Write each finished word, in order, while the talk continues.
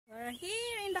are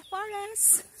here in the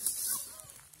forest.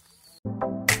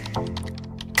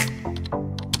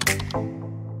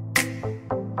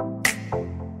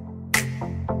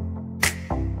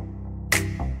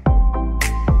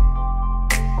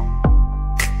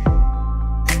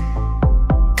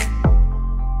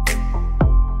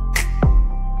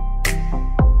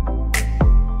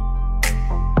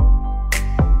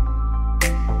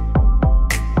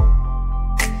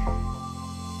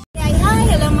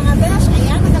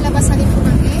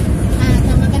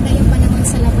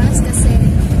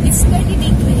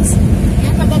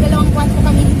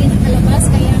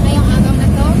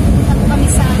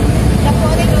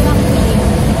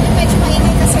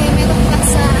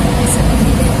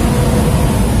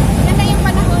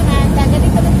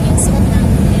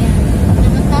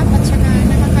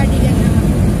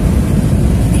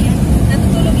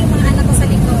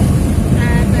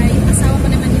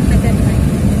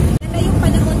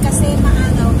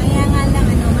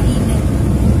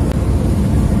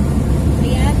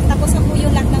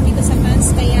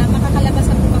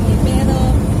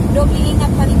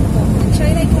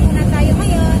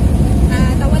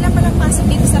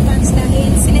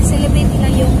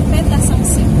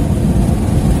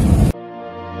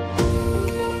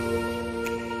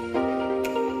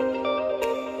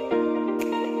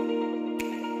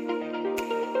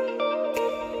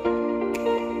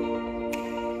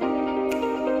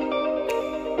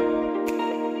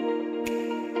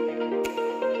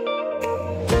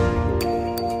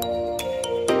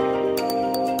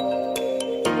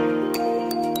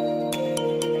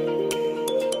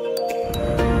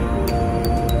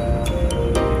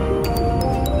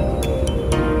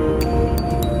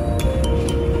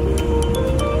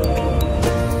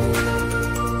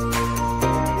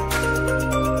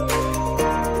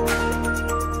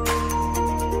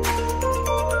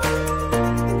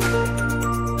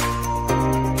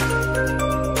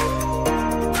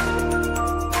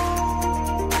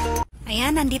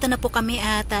 Nandito na po kami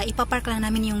at ipapark lang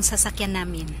namin yung sasakyan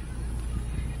namin.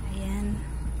 Ayan.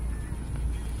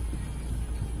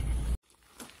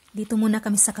 Dito muna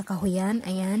kami sa kakahuyan.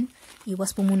 Ayan.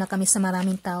 Iwas po muna kami sa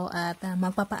maraming tao at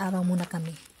magpapaaraw muna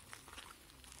kami.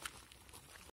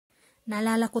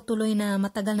 Naalala ko tuloy na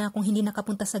matagal na akong hindi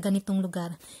nakapunta sa ganitong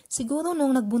lugar. Siguro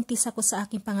nung nagbuntis ako sa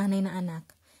aking panganay na anak.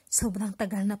 Sobrang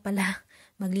tagal na pala.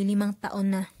 Magli5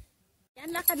 taon na. Ayan,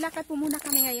 lakad-lakad po muna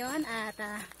kami ngayon at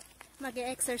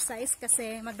mag-exercise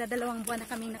kasi magdadalawang buwan na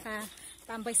kaming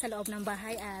nakatambay sa loob ng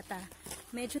bahay at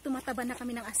medyo tumataba na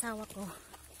kami ng asawa ko.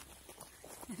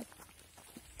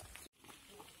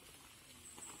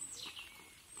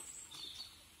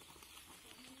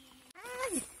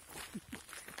 Ay!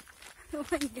 Oh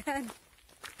my God!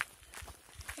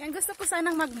 Yan, gusto ko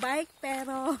sanang mag-bike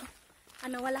pero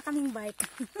wala kaming bike.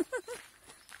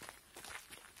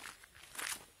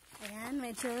 Ayan,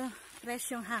 medyo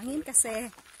fresh yung hangin kasi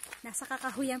nasa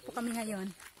kakahuyan po kami ngayon.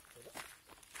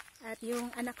 At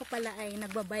yung anak ko pala ay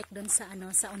nagbabike doon sa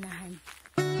sa unahan.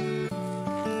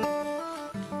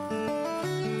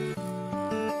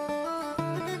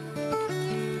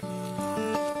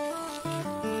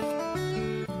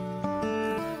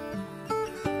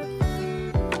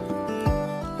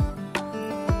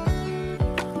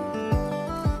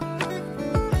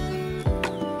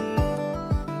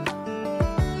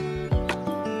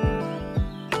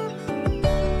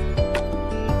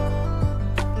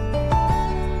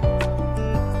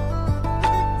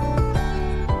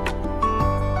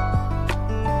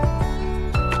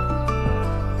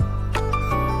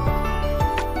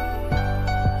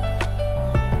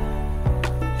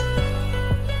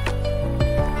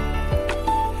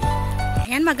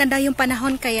 Ayan, maganda yung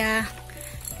panahon kaya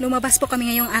lumabas po kami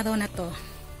ngayong araw na to.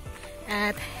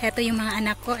 At heto yung mga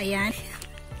anak ko, ayan.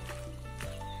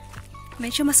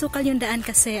 Medyo masukal yung daan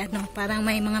kasi parang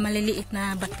may mga maliliit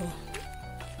na bato.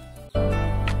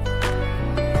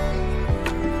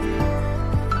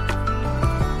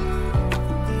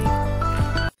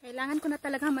 Kailangan ko na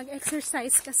talaga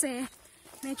mag-exercise kasi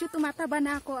medyo tumataba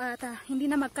na ako at hindi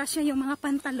na magkasya yung mga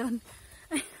pantalon.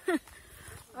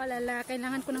 Oh lala,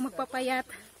 kailangan ko na magpapayat.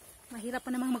 Mahirap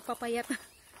pa namang magpapayat.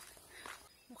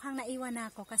 Mukhang naiwan na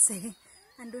ako kasi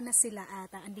andun na sila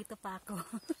at andito pa ako.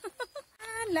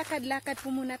 Lakad-lakad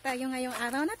po muna tayo ngayong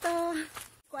araw na to.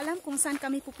 Hindi ko alam kung saan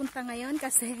kami pupunta ngayon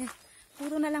kasi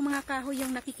puro na lang mga kahoy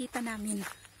yung nakikita namin.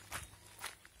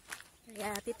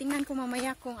 Kaya titingnan ko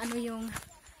mamaya kung ano yung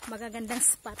magagandang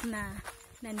spot na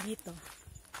nandito.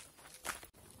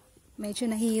 Medyo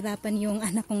nahihirapan yung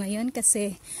anak ko ngayon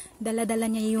kasi dala-dala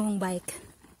niya yung bike.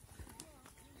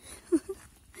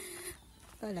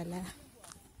 Oh lala.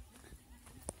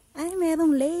 Ay,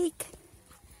 merong lake.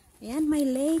 Ayan, may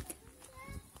lake.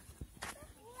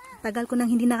 Tagal ko nang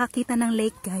hindi nakakita ng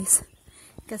lake, guys.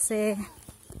 Kasi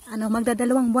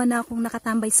magdadalawang buwan na akong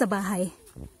nakatambay sa bahay.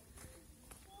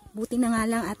 Buti na nga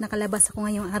lang at nakalabas ako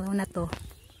ngayong araw na to.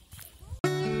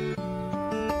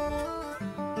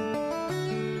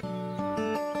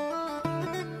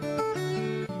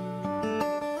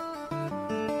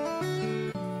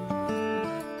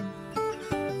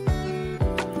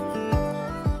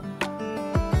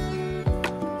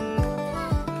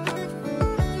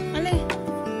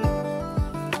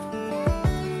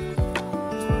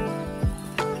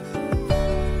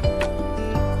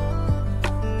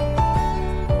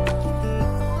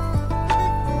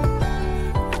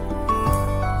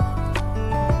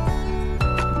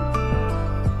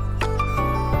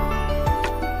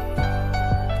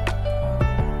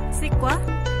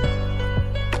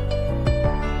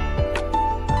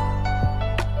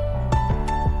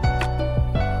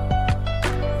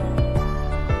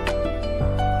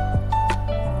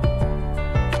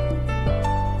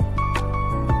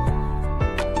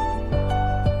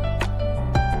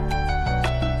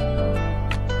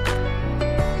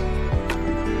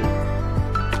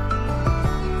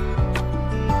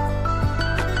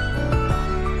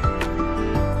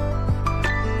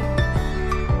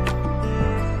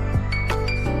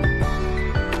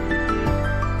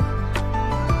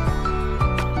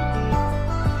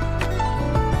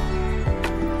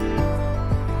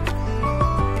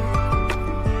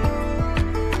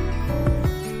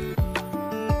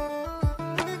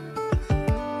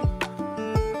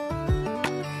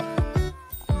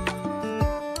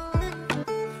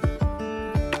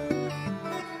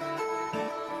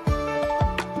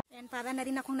 Para na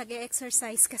rin akong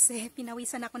nag-e-exercise kasi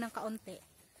pinawisan ako ng kaunti.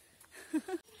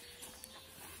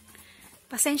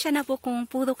 Pasensya na po kung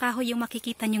puro kahoy yung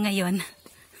makikita nyo ngayon.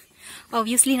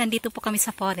 Obviously, nandito po kami sa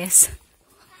forest.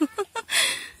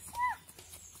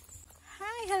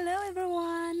 Hi, hello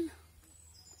everyone!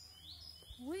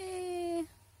 Wee!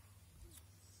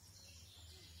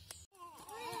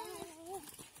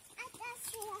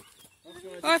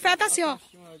 Oh, fais attention!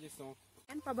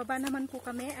 Pababa naman po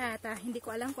kami at hindi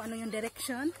ko alam kung ano yung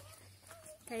direction.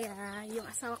 Kaya yung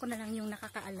asawa ko na lang yung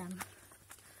nakakaalam.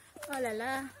 Oh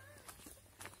lala.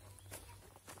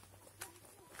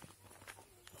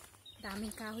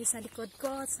 Daming kahoy sa likod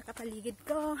ko, sa kapaligid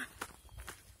ko.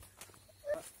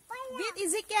 Vite,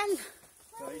 Ezekiel!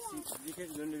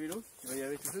 Ezekiel, donne le vélo. Tu vas y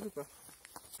aller tout seul ou pas?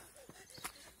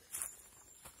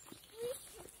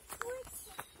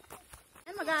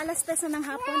 Mag-aalas 3 na ng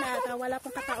hapon at wala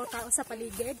pong katao-tao sa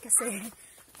paligid kasi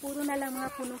puro na lang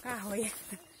mga punong kahoy.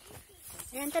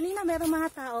 Ayan, kanina merong mga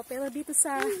tao pero dito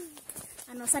sa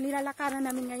sa nilalakaran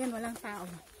namin ngayon walang tao.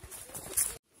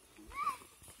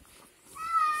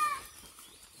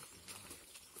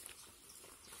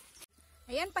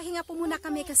 Ayan, pahinga po muna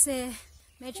kami kasi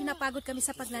medyo napagod kami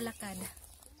sa paglalakad.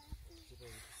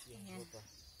 Ayan.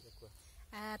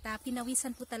 At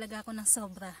pinawisan po talaga ako ng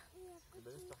sobra.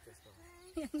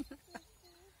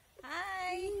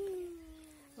 Hi!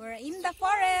 We're in the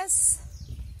forest!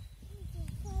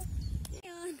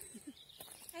 Ayan.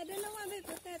 I don't know what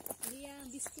to that. Dia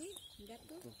biscuit?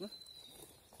 Gato?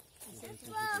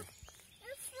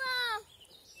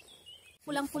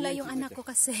 Pulang-pula yung anak ko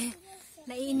kasi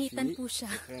naiinitan po siya.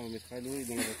 We're here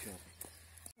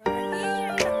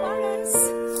in the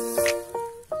forest.